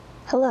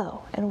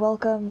Hello, and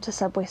welcome to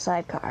Subway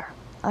Sidecar.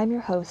 I'm your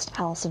host,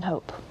 Allison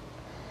Hope.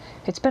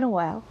 It's been a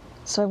while,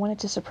 so I wanted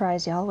to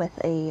surprise y'all with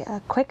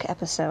a quick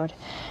episode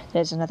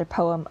that is another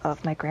poem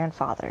of my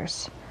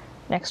grandfather's.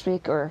 Next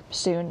week, or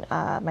soon,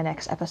 my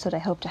next episode, I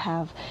hope to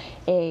have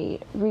a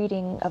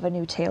reading of a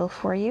new tale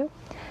for you.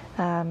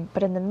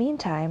 But in the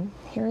meantime,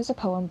 here is a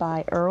poem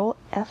by Earl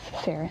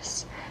F.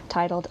 Ferris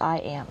titled I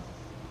Am.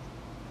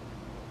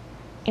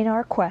 In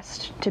our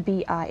quest to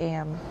be I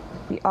Am,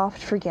 we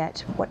oft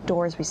forget what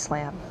doors we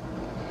slam.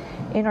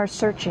 In our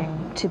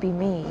searching to be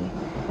me,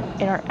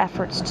 in our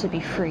efforts to be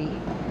free,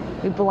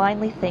 we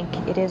blindly think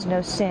it is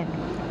no sin,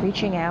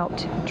 reaching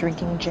out,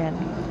 drinking gin.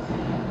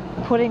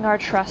 Putting our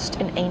trust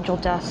in angel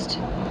dust,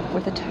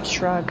 with a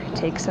shrug,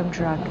 take some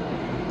drug.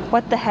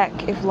 What the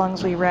heck if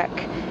lungs we wreck,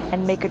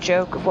 and make a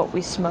joke of what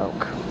we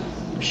smoke?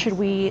 Should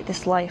we,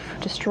 this life,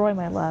 destroy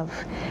my love,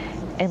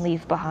 and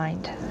leave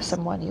behind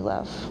someone you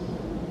love?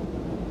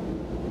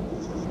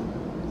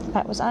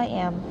 That was I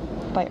Am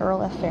by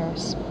Earl F.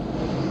 Ferris.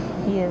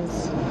 He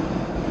is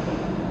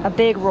a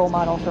big role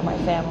model for my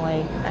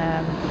family.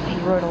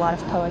 He wrote a lot of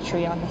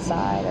poetry on the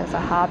side as a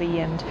hobby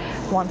and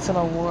won some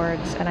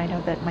awards, and I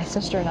know that my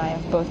sister and I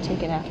have both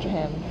taken after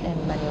him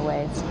in many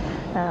ways.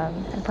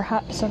 And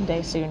perhaps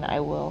someday soon I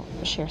will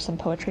share some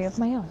poetry of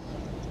my own.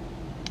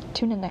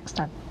 Tune in next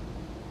time.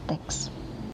 Thanks.